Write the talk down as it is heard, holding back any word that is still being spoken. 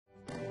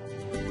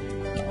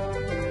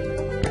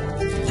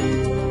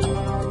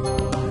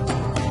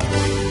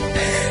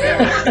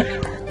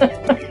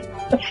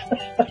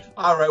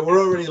All right, we're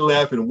already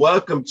laughing.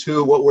 Welcome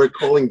to what we're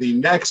calling the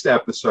next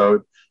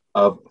episode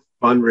of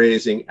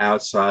Fundraising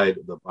Outside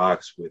the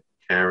Box with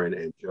Karen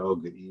and Joe.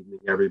 Good evening,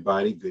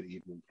 everybody. Good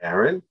evening,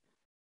 Karen.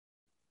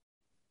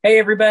 Hey,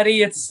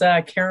 everybody. It's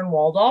Karen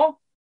Waldall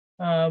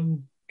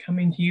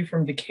coming to you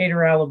from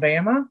Decatur,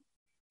 Alabama.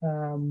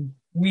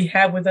 We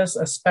have with us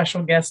a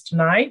special guest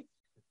tonight,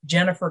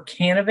 Jennifer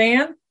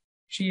Canavan.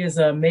 She is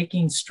a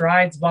Making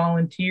Strides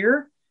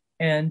volunteer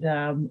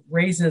and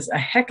raises a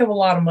heck of a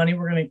lot of money.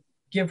 We're going to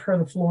give her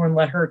the floor and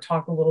let her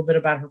talk a little bit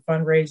about her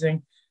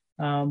fundraising.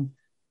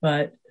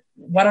 But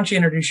why don't you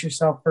introduce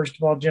yourself, first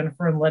of all,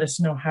 Jennifer, and let us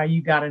know how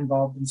you got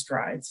involved in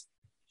Strides.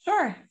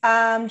 Sure.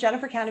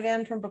 Jennifer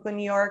Canavan from Brooklyn,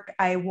 New York.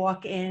 I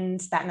walk in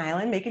Staten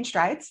Island, Making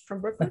Strides from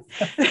Brooklyn.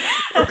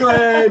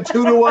 Brooklyn,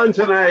 2-1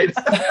 tonight.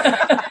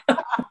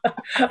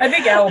 I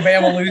think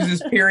Alabama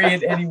loses,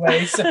 period,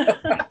 anyway, so I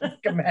don't think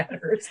it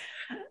matters.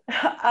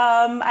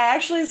 I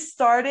actually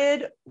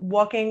started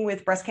walking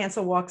with Breast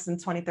Cancer Walks in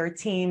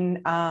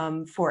 2013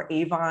 for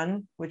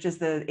Avon, which is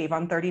the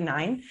Avon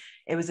 39.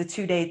 It was a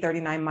 2-day,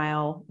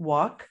 39-mile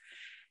walk.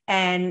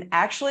 And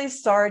actually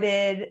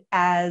started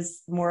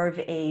as more of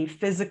a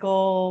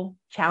physical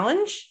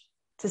challenge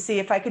to see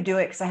if I could do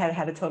it, because I had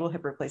had a total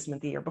hip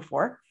replacement the year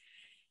before.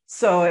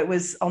 So it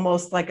was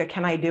almost like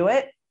can I do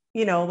it?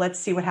 Let's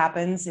see what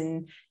happens.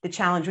 And the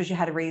challenge was you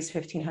had to raise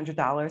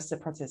 $1,500 to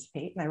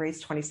participate. And I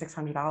raised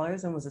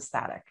 $2,600 and was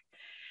ecstatic.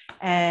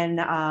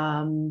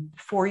 And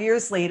 4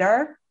 years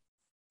later,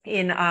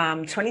 in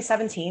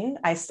 2017,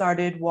 I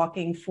started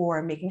walking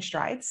for Making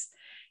Strides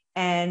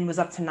and was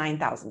up to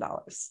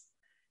 $9,000.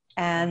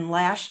 And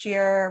last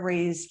year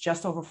raised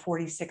just over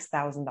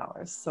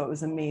 $46,000. So it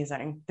was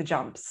amazing, the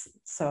jumps.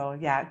 So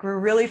yeah, it grew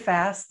really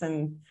fast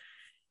and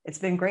it's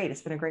been great.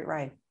 It's been a great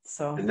ride.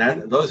 So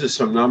those are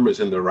some numbers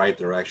in the right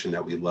direction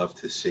that we love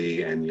to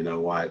see. And you know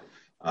what?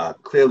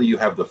 Clearly you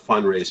have the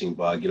fundraising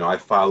bug. I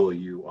follow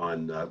you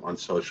on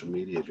social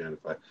media,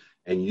 Jennifer,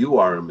 and you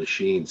are a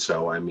machine.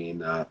 So I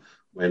mean,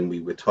 when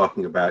we were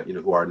talking about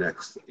who our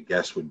next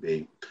guest would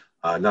be,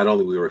 not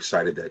only we were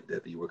excited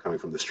that you were coming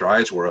from the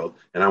Strides world,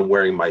 and I'm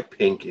wearing my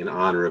pink in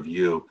honor of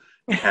you.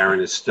 Karen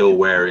is still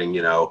wearing,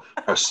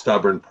 her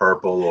stubborn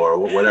purple or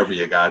whatever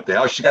you got there.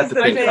 Oh, she got the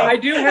pink cup. I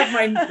do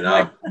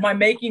have my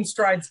Making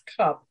Strides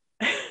cup.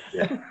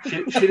 Yeah,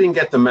 she didn't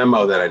get the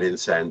memo that I didn't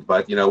send,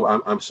 but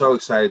I'm so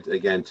excited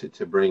again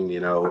to bring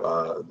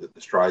the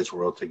Strides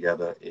world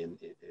together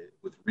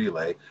with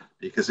Relay,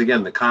 because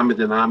again the common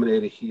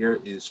denominator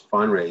here is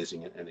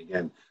fundraising, and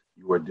again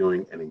you are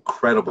doing an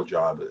incredible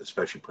job,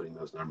 especially putting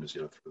those numbers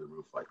through the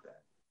roof like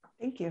that.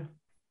 Thank you.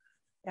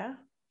 Yeah,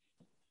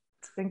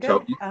 it's been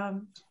good.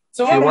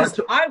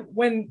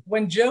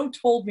 When Joe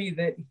told me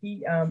that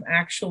he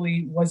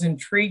actually was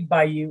intrigued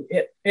by you,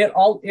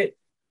 it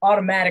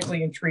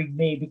automatically intrigued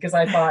me, because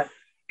I thought,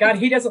 God,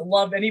 he doesn't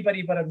love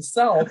anybody but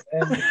himself,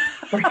 and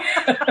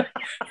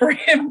for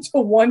him to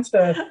want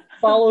to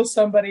follow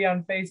somebody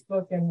on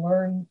Facebook and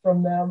learn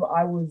from them,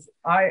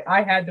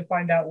 I had to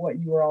find out what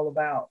you were all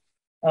about.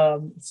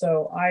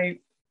 So I,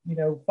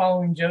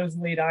 following Joe's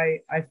lead, I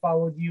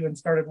followed you and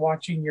started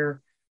watching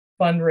your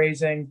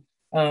fundraising.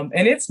 And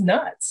it's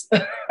nuts.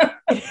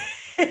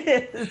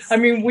 I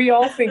mean, we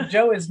all think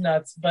Joe is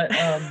nuts, but,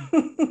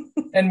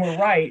 and we're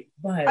right,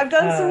 but I've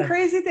done some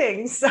crazy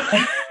things.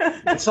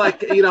 It's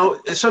like,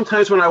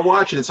 sometimes when I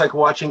watch it, it's like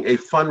watching a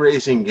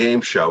fundraising game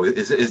show.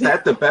 Is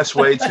that the best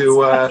way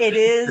to it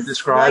is to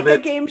describe like it?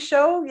 A game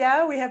show.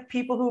 Yeah. We have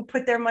people who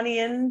put their money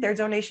in, their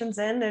donations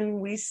in, and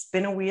we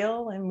spin a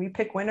wheel and we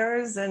pick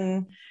winners,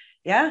 and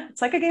yeah,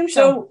 it's like a game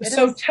show.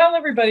 So tell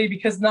everybody,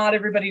 because not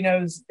everybody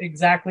knows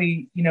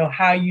exactly,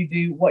 how you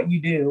do what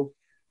you do.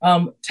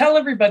 Tell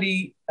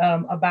everybody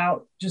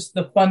about just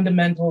the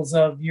fundamentals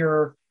of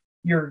your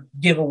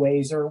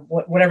giveaways, or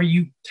whatever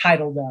you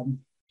title them.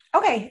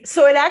 Okay.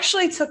 So it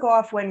actually took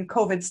off when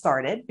COVID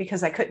started,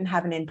 because I couldn't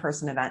have an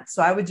in-person event.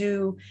 So I would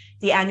do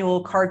the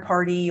annual card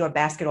party or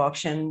basket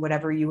auction,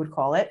 whatever you would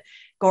call it,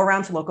 go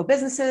around to local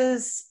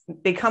businesses,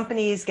 big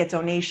companies, get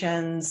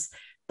donations.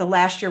 The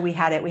last year we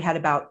had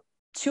about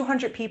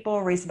 200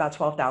 people, raised about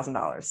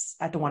 $12,000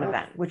 at the one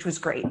event, which was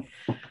great.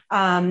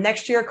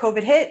 Next year,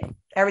 COVID hit,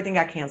 everything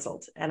got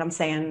canceled. And I'm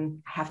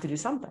saying, I have to do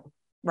something,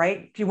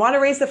 right? If you want to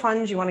raise the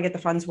funds, you want to get the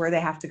funds where they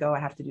have to go, I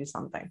have to do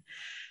something.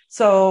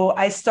 So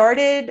I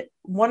started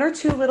one or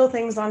two little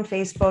things on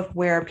Facebook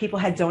where people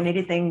had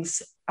donated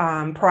things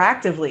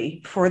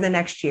proactively for the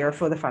next year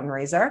for the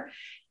fundraiser.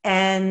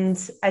 And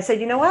I said,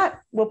 you know what?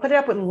 We'll put it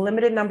up with a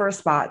limited number of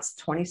spots,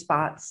 20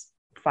 spots,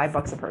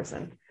 $5 a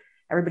person.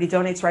 Everybody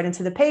donates right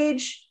into the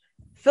page,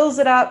 fills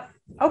it up.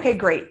 Okay,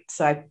 great.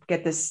 So I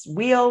get this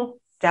wheel,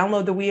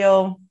 download the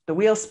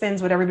wheel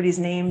spins with everybody's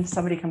name.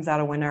 Somebody comes out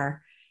a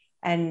winner.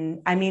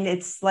 And I mean,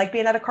 it's like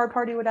being at a card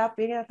party without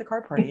being at the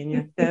card party.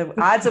 And the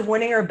odds of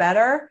winning are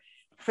better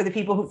for the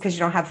people because you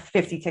don't have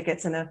 50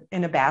 tickets in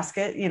a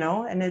basket,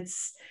 and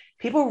it's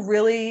people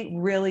really,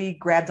 really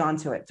grabbed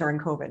onto it during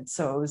COVID.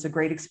 So it was a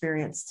great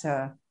experience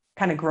to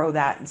kind of grow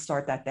that and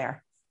start that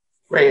there.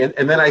 Right,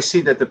 and then I see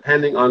that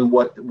depending on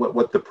what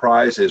the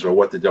prize is or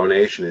what the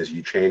donation is,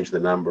 you change the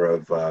number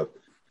of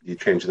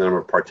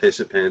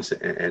participants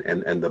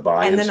and the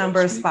buy-in, And the so to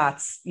number of speak.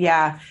 spots.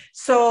 Yeah.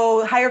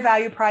 So higher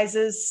value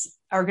prizes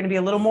are going to be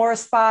a little more a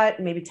spot,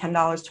 maybe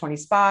 $10, 20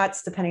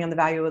 spots, depending on the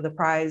value of the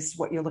prize,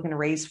 what you're looking to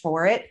raise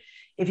for it.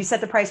 If you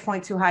set the price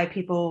point too high,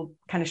 people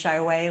kind of shy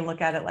away and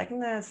look at it like,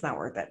 nah, it's not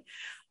worth it.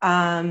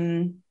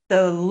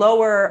 The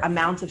lower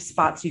amount of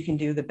spots you can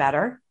do, the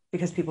better,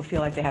 because people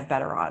feel like they have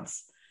better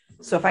odds.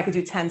 So if I could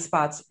do 10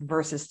 spots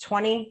versus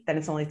 20, then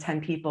it's only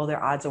 10 people.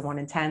 Their odds are 1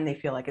 in 10. They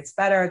feel like it's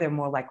better. They're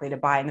more likely to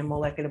buy, and they're more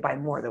likely to buy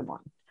more than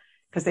one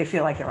because they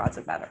feel like their odds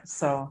are better.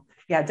 So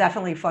yeah,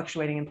 definitely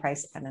fluctuating in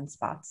price and in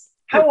spots.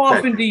 How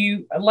often do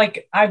you,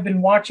 like, I've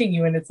been watching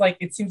you and it's like,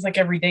 it seems like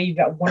every day you've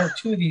got one or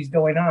two of these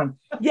going on.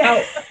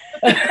 Yeah.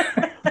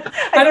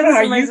 I don't know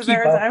how you keep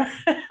up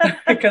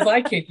because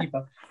I can't keep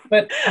up,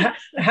 but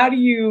how do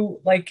you,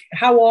 like,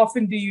 how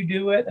often do you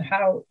do it?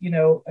 How,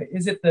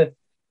 is it the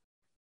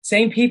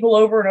same people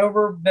over and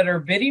over that are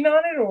bidding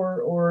on it,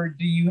 or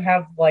do you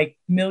have like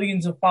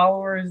millions of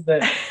followers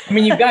that, I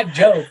mean, you've got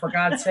Joe, for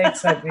God's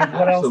sakes. I mean,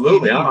 what else?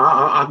 Absolutely.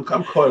 I'm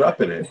caught up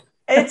in it.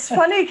 It's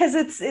funny because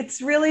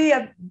it's really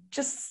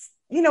just,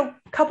 a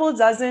couple of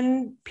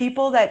dozen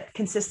people that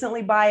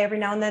consistently buy. Every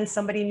now and then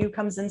somebody new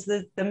comes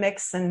into the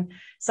mix, and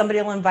somebody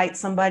will invite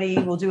somebody.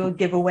 We'll do a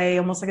giveaway,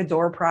 almost like a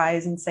door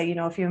prize, and say,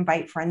 if you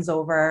invite friends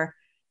over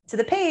to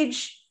the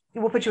page,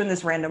 we'll put you in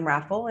this random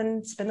raffle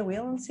and spin the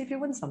wheel and see if you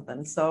win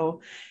something.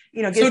 So,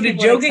 so did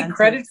Joe get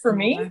credit for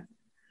me?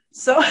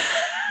 So yeah,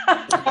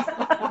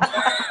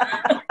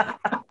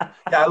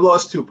 I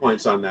lost 2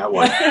 points on that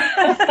one.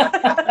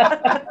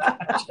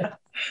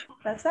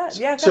 That's that.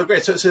 Yeah. So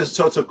great. So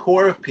it's a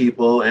core of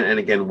people, and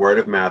again, word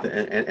of mouth,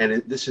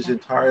 and this is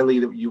entirely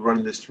that you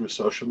run this through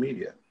social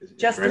media.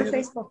 Just through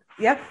Facebook.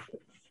 Yep.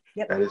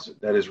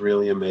 That is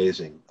really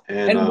amazing.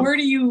 And where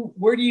do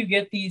you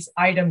get these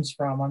items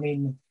from? I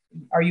mean,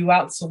 are you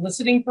out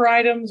soliciting for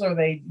items? Or are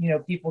they,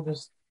 people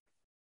just?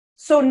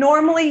 So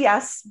normally,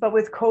 yes, but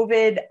with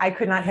COVID, I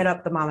could not hit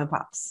up the mom and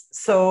pops.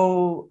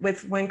 So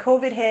when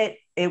COVID hit,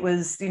 it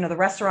was, the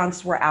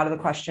restaurants were out of the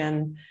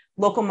question.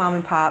 Local mom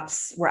and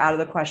pops were out of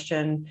the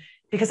question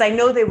because I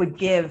know they would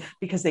give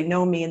because they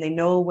know me and they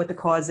know what the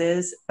cause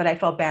is, but I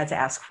felt bad to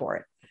ask for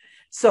it.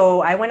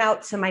 So I went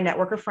out to my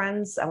network of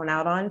friends. I went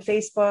out on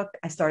Facebook.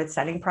 I started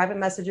sending private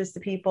messages to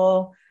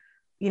people.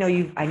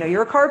 I know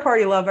you're a card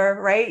party lover,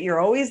 right? You're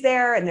always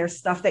there, and there's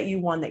stuff that you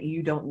won that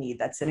you don't need,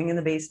 that's sitting in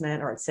the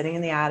basement or it's sitting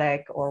in the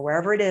attic or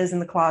wherever it is in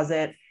the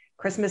closet.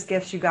 Christmas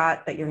gifts you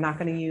got that you're not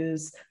going to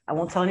use. I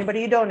won't tell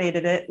anybody you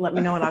donated it. Let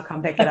me know and I'll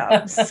come pick it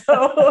up.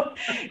 So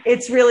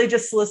it's really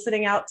just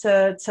soliciting out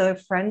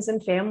to friends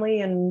and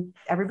family, and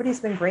everybody's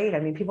been great. I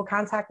mean, people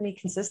contact me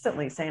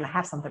consistently saying, I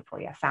have something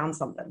for you. I found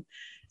something.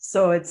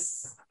 So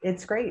it's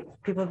great.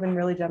 People have been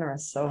really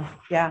generous. So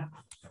yeah.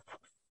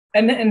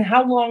 And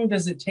how long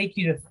does it take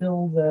you to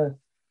fill the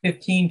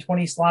 15,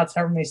 20 slots,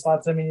 however many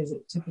slots? I mean, is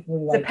it typically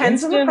like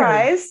depends on the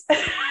prize.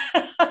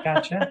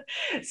 Gotcha.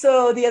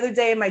 So the other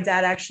day, my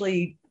dad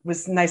actually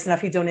was nice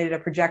enough. He donated a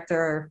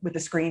projector with a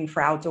screen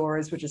for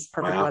outdoors, which is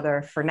perfect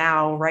weather for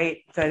now, right?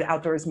 The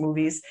outdoors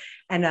movies,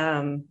 and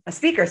a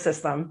speaker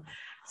system.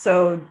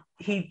 So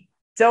he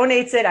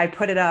donates it. I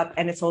put it up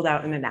and it sold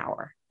out in an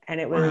hour. And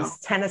it was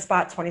 10 a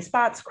spot, 20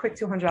 spots, quick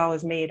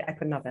 $200 made. I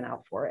put nothing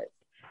out for it.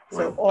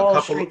 So all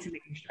straight to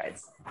Making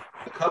Strides.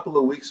 A couple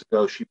of weeks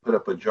ago, she put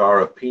up a jar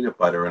of peanut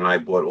butter, and I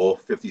bought all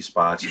 50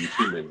 spots in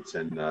 2 minutes.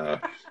 And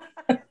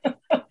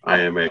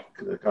I'm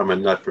a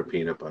nut for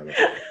peanut butter.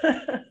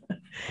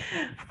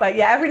 But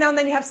yeah, every now and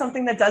then you have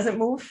something that doesn't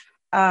move.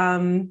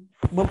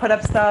 We'll put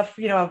up stuff,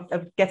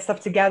 get stuff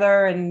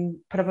together and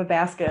put up a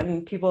basket,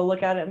 and people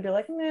look at it and be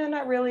like, nah,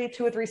 not really,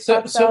 2 or 3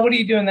 spots. So what do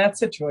you do in that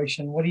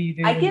situation? What do you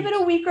do? I give it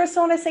a week or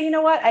so and I say, you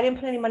know what? I didn't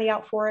put any money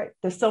out for it.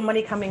 There's still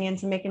money coming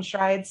into Making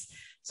Strides.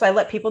 So I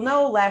let people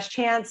know, last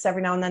chance.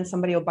 Every now and then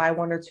somebody will buy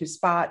 1 or 2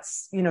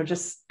 spots,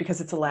 just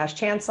because it's a last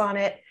chance on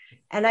it.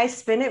 And I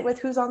spin it with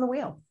who's on the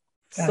wheel.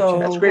 Gotcha. So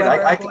that's great.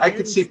 I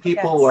could see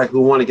people who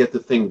want to get the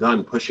thing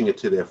done pushing it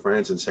to their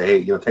friends and say,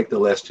 hey, take the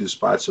last 2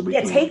 spots so we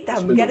can take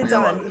them, get it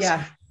done.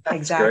 Yeah, that's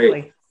exactly.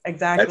 Great.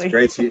 Exactly.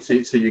 That's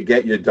great. So you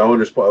get your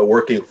donors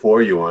working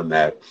for you on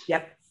that.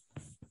 Yep.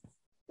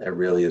 That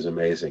really is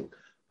amazing.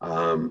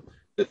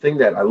 The thing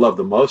that I love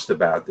the most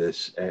about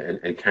this,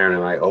 and Karen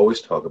and I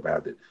always talk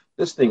about it,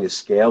 this thing is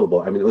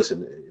scalable. I mean,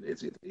 listen,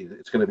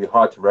 it's going to be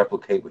hard to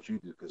replicate what you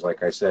do because,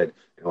 like I said,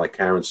 like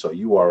Karen, so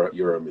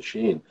you're a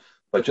machine.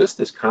 But just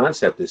this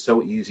concept is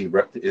so easy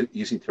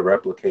to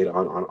replicate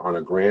on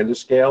a grander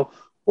scale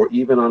or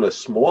even on a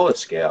smaller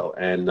scale.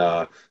 And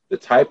the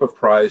type of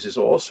prizes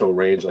also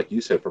range, like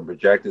you said, from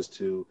projectors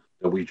to,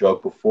 we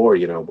joked before,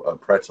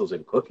 pretzels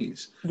and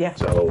cookies. Yeah.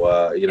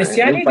 So,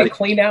 see, I need to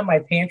clean out my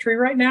pantry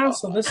right now.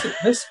 So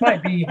this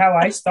might be how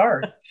I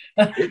start.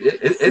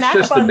 It's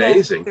just bundle.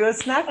 Amazing. Do a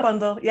snack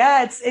bundle.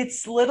 Yeah,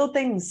 it's little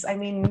things. I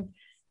mean,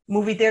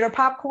 movie theater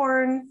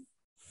popcorn,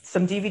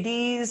 some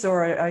DVDs,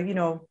 or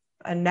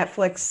a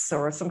Netflix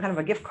or some kind of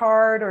a gift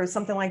card or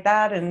something like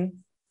that, and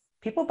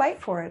people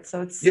bite for it.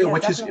 So it's Yeah,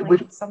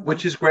 definitely something.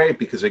 which is great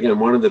because again,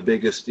 one of the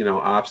biggest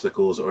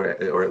obstacles, or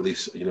at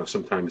least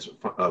sometimes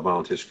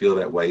volunteers feel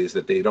that way, is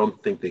that they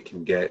don't think they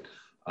can get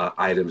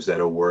items that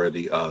are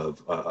worthy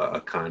of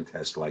a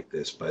contest like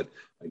this. But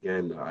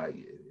again,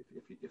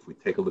 if we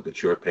take a look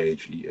at your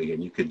page,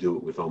 again, you could do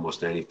it with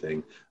almost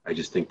anything. I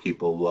just think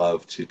people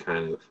love to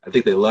I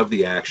think they love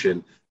the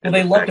action. And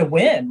they love to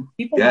win.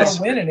 People love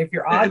to win, and if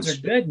your odds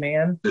are good,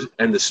 man.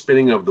 And the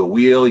spinning of the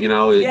wheel,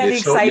 the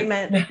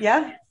excitement.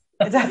 Yeah.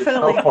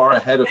 Definitely. So far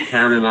ahead of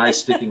Karen and I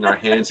sticking our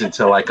hands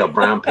into like a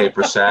brown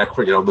paper sack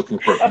for, looking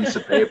for a piece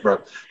of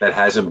paper that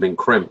hasn't been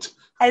crimped.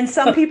 And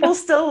some people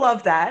still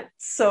love that.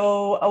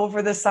 So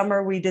over the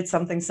summer, we did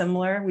something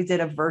similar. We did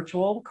a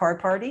virtual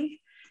card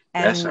party.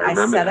 And yes, I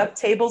set up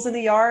tables in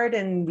the yard,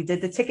 and we did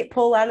the ticket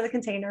pull out of the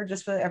container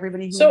just for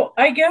everybody who So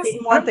I guess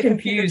I'm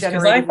confused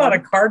because I thought a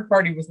card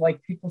party was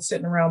like people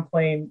sitting around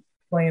playing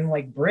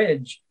like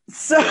bridge.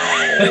 So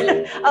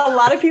a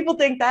lot of people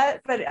think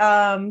that, but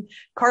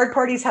card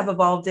parties have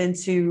evolved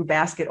into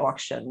basket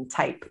auction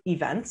type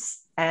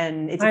events,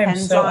 and it depends.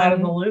 I am so out of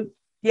the loop.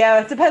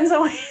 Yeah, it depends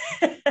on.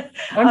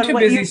 I'm too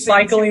busy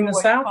cycling the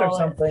South or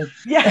something.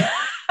 Yeah.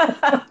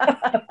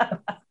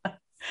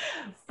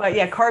 But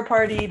yeah, card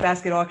party,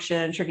 basket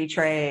auction, tricky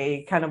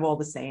tray, kind of all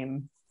the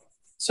same.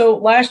 So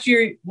last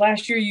year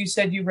you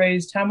said you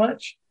raised how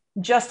much?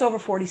 Just over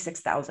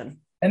 46,000.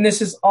 And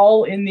this is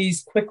all in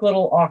these quick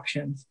little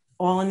auctions.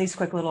 All in these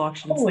quick little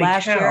auctions. Holy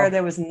Last cow. year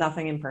there was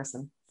nothing in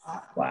person.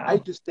 Wow. I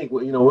just think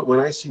when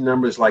I see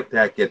numbers like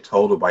that get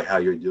totaled by how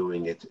you're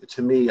doing it,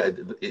 to me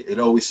it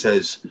always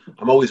says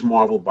I'm always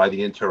marveled by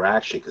the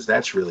interaction, because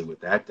that's really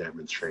what that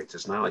demonstrates.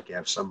 It's not like you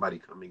have somebody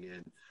coming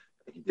in.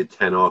 You did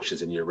 10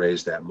 auctions and you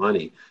raised that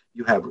money.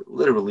 You have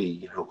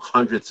literally,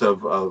 hundreds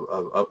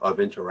of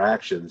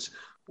interactions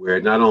where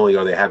not only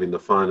are they having the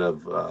fun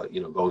of,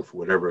 going for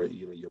whatever,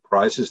 your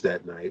prizes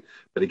that night,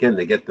 but again,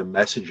 they get the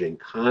messaging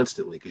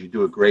constantly, because you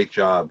do a great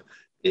job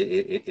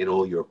in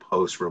all your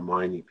posts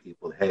reminding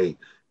people, hey,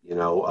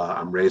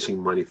 I'm raising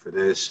money for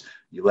this.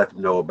 You let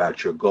them know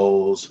about your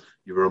goals.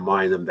 You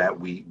remind them that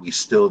we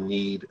still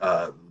need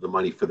the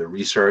money for the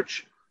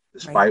research,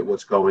 despite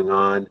what's going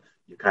on.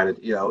 You kind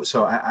of,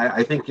 so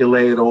I think you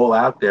lay it all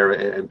out there,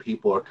 and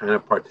people are kind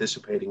of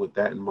participating with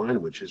that in mind,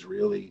 which is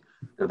really,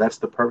 that's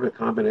the perfect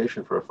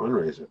combination for a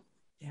fundraiser.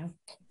 Yeah.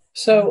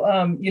 So,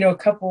 a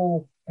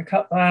couple, I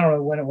don't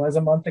know when it was,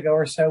 a month ago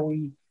or so,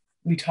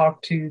 we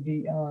talked to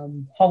the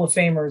Hall of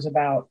Famers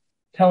about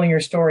telling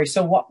your story.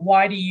 So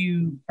why do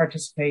you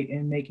participate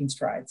in Making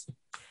Strides?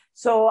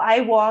 So I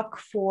walk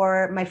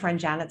for my friend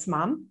Janet's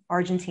mom,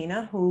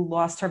 Argentina, who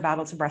lost her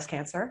battle to breast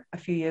cancer a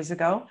few years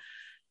ago.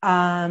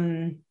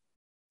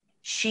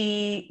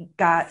 She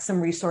got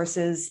some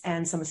resources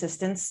and some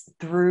assistance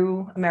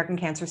through American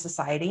Cancer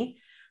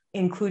Society,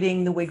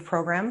 including the WIG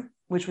program,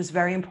 which was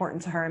very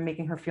important to her in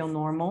making her feel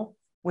normal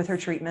with her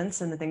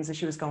treatments and the things that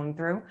she was going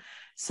through.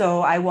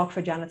 So I walk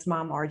for Janet's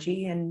mom,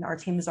 Argie, and our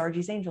team is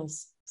Argie's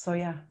Angels. So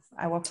yeah,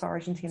 I walk for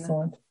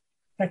Argentina.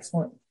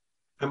 Excellent.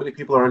 How many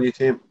people are on your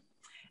team?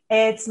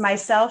 It's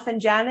myself and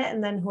Janet,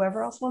 and then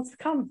whoever else wants to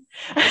come.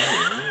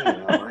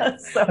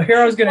 So here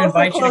I was going to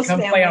invite you to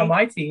come play on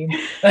my team.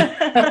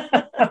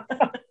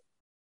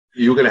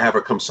 You were going to have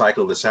her come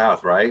cycle the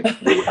South, right?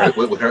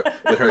 With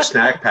her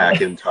snack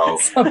pack in tow.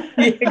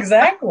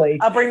 Exactly.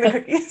 I'll bring the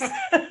cookies.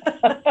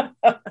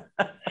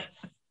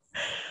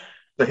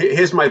 So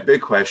here's my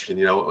big question.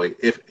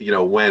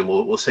 When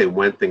we'll say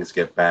when things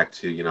get back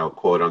to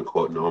quote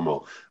unquote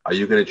normal, are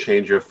you going to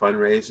change your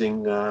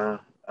fundraising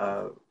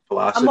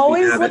philosophy? I'm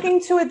always looking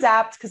to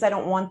adapt, because I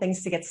don't want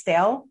things to get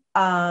stale.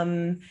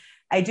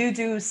 I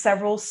do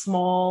several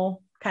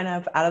small kind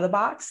of out of the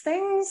box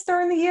things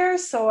during the year.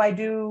 So I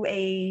do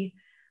a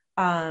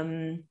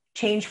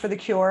change for the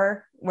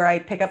cure, where I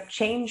pick up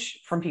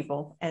change from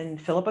people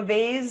and fill up a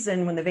vase.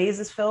 And when the vase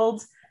is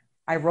filled,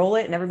 I roll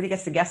it and everybody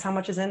gets to guess how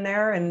much is in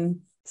there.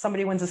 And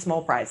somebody wins a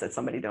small prize that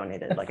somebody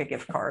donated, like a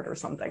gift card or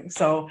something.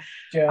 So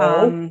be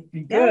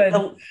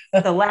good.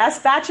 The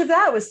last batch of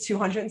that was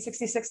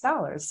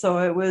 $266. So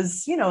it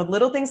was,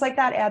 little things like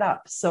that add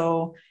up.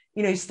 So,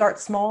 you start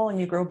small and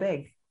you grow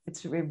big.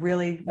 It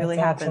really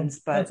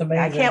happens. Awesome. But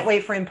I can't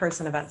wait for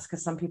in-person events,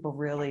 because some people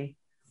really,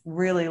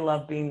 really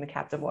love being the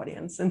captive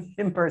audience in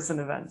in-person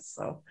events.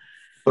 So,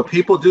 but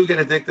people do get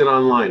addicted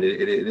online.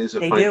 It is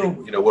a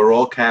fun thing. We're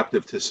all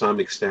captive to some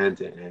extent,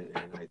 and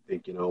I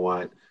think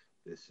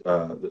this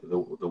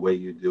the way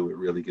you do it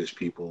really gives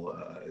people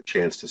a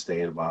chance to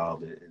stay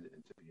involved and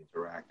to be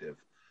interactive.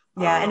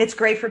 Yeah, and it's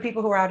great for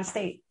people who are out of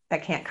state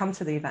that can't come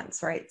to the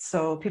events, right?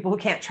 So people who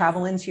can't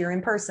travel into your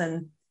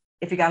in-person,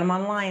 if you got them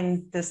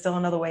online, there's still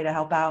another way to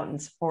help out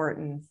and support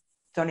and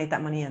donate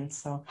that money in.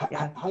 So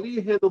yeah. How do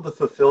you handle the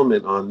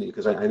fulfillment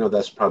because I know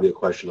that's probably a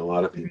question a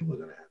lot of people are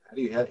going to have. How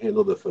do you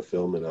handle the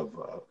fulfillment of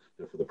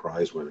for the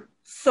prize winner?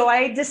 So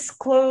I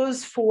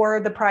disclose for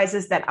the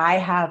prizes that I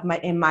have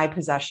in my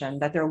possession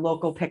that they're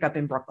local pickup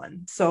in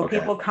Brooklyn. So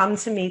people come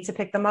to me to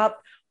pick them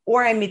up,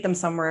 or I meet them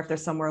somewhere if they're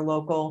somewhere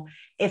local.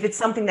 If it's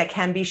something that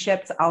can be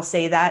shipped, I'll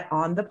say that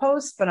on the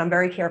post, but I'm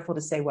very careful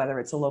to say whether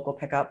it's a local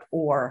pickup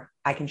or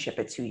I can ship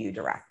it to you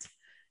direct,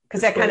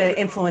 because that kind of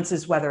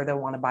influences whether they'll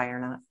want to buy or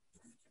not.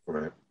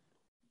 Right.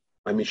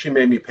 I mean, she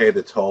made me pay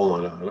the toll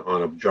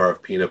on a jar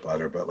of peanut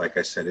butter, but like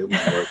I said, it was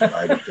worth it.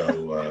 I would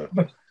go.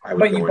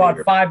 But you bought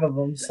 5 of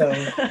them, so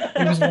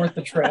it was worth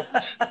the trip.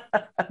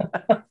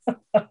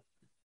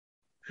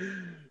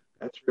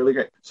 That's really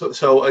great.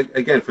 So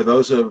again, for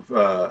those of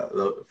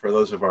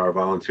our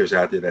volunteers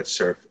out there that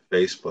surf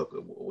Facebook,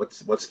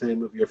 what's the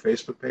name of your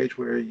Facebook page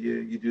where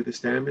you do this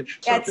damage?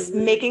 It's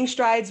Making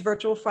Strides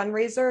Virtual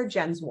Fundraiser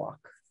Jen's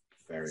Walk,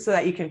 so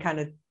that you can kind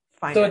of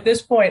find. So at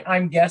this point,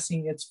 I'm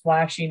guessing it's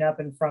flashing up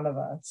in front of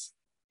us.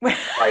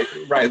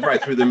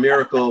 right. Through the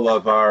miracle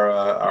of our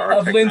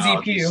of Lindsay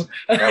Pugh,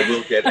 that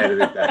will get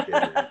edited back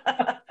in.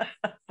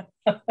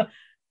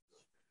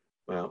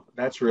 Well,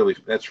 that's really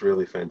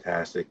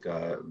fantastic.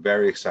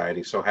 Very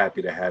exciting. So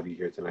happy to have you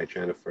here tonight,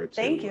 Jennifer.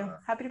 Thank you.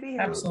 Happy to be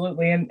here.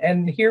 Absolutely.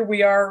 And here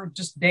we are,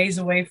 just days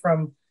away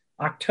from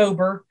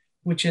October,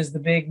 which is the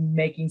big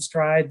Making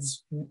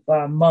Strides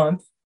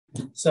month.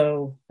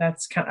 So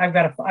that's I've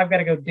got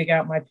to go dig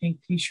out my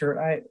pink T-shirt.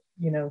 I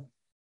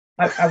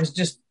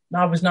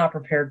was not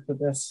prepared for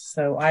this,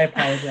 so I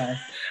apologize.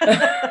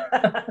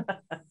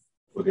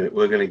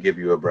 We're gonna give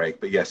you a break,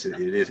 but yes, it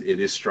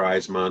is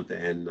Strides Month,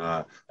 and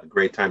a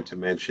great time to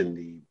mention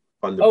the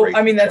Fund the Break.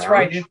 I mean, that's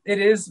challenge. Right. It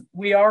is.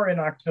 We are in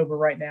October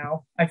right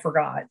now. I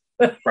forgot.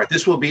 Right.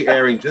 This will be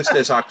airing just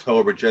as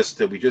October.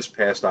 We just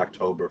passed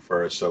October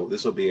 1st, so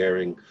this will be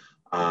airing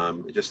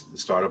just at the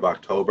start of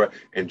October,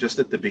 and just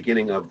at the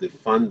beginning of the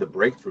Fund the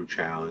Breakthrough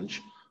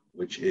Challenge,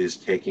 which is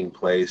taking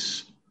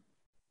place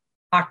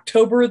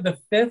October the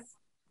 5th,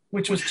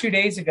 which was 2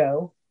 days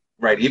ago.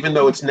 Right. Even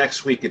though it's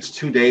next week, it's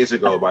 2 days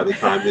ago by the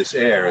time this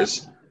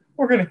airs.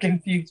 We're going to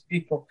confuse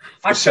people.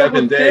 For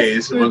 7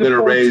 days, we're going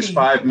to raise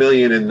 $5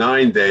 million in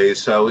 9 days.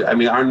 So, I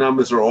mean, our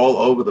numbers are all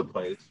over the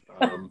place.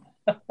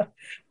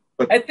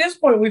 But at this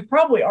point, we've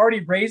probably already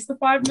raised the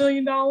 $5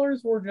 million.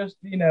 We're just,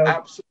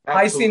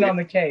 icing on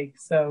the cake.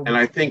 So, and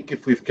I think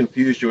if we've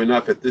confused you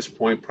enough at this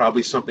point,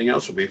 probably something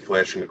else will be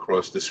flashing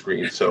across the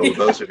screen. So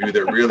those of you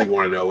that really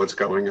want to know what's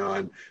going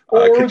on,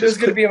 or there's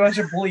going to be a bunch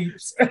of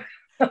bleeps.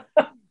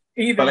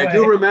 Either way.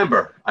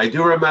 I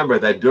do remember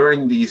that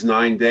during these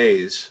 9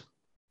 days,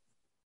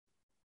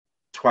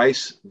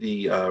 twice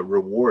the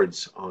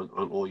rewards on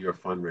all your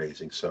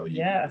fundraising. So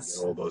you can get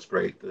all those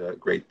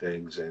great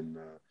things and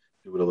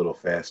do it a little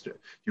faster.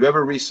 Do you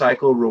ever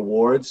recycle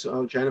rewards,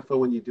 Jennifer,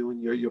 when you're doing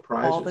your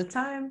prizes? All the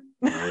time.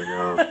 I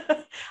know.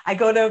 I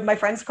go to my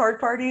friends' card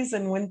parties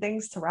and win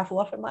things to raffle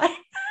off in mine.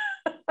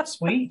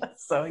 Sweet.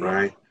 So yeah.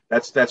 Right.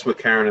 That's what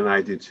Karen and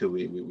I do too.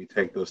 We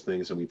take those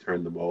things and we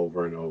turn them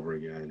over and over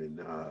again, and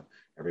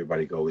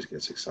everybody always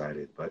gets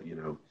excited. But I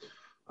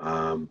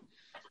don't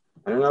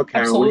know,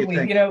 Karen. Absolutely.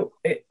 What do you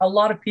think? A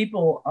lot of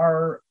people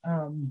are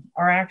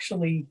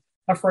actually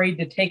afraid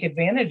to take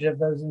advantage of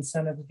those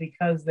incentives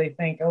because they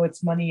think, oh,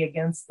 it's money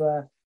against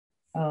the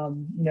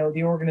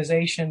the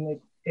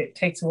organization. It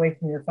takes away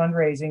from your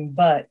fundraising,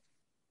 but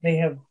they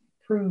have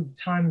proved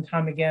time and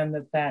time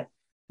again that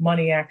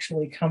money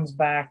actually comes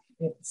back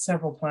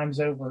several times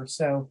over.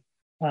 So,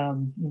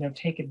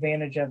 take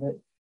advantage of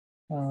it.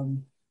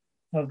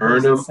 Of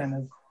those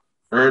incentives.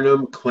 Earn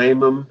them, claim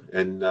them,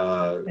 and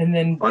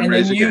then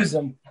use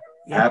them.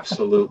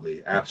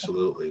 Absolutely.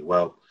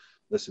 Well,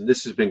 listen,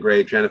 this has been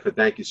great. Jennifer,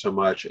 thank you so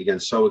much. Again,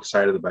 so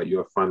excited about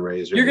your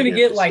fundraiser. You're going to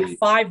get like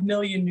 5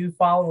 million new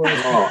followers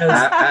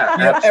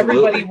because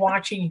everybody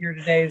watching here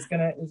today is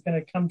going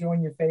to come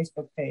join your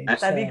Facebook page.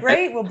 That'd be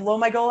great. We'll blow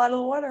my goal out of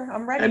the water.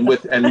 I'm ready. And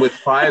with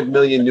 5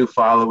 million new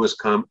followers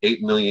come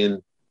 8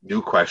 million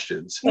new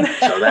questions. So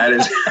that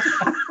is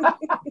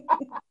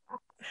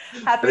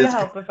happy to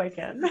help if I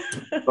can.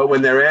 But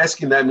when they're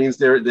asking, that means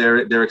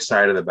they're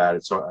excited about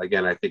it. So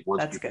again, I think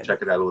once people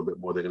check it out a little bit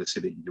more, they're going to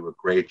see that you do a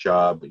great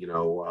job,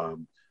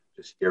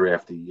 just year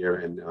after year.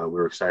 And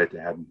we're excited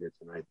to have you here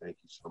tonight. Thank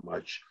you so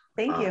much.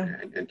 Thank you.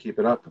 And keep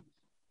it up.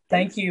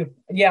 Thank you.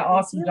 Yeah,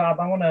 awesome job.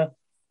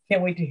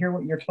 Can't wait to hear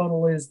what your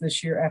total is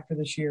this year after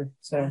this year.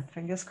 So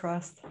fingers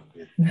crossed.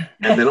 Yeah.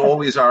 And then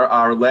always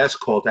our last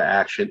call to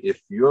action.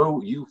 If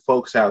you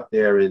folks out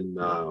there in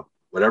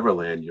whatever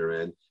land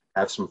you're in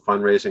have some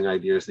fundraising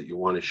ideas that you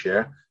want to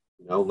share,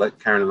 let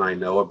Karen and I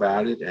know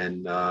about it.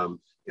 And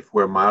if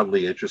we're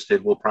mildly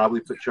interested, we'll probably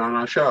put you on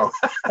our show.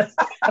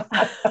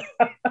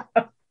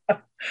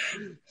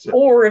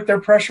 Or if they're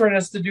pressuring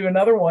us to do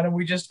another one and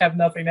we just have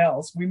nothing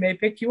else, we may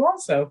pick you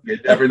also. You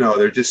never know.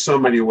 There are just so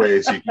many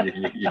ways you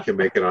can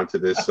make it onto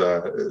this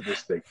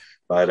thing.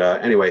 But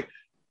anyway,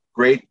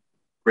 great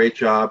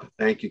job.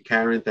 Thank you,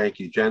 Karen. Thank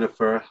you,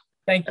 Jennifer.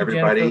 Thank you,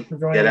 everybody. Jennifer, for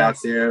joining Get out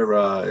us.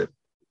 there.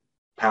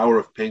 Power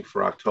of Pink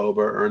for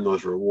October. Earn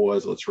those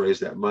rewards. Let's raise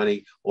that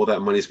money. All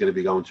that money is going to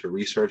be going to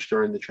research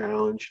during the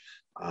challenge.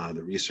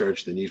 The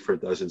research, the need for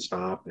it doesn't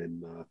stop.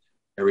 And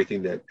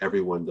everything that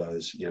everyone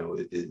does,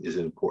 is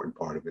an important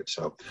part of it.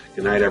 So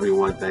good night,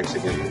 everyone. Thanks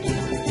again.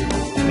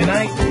 Good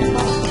night.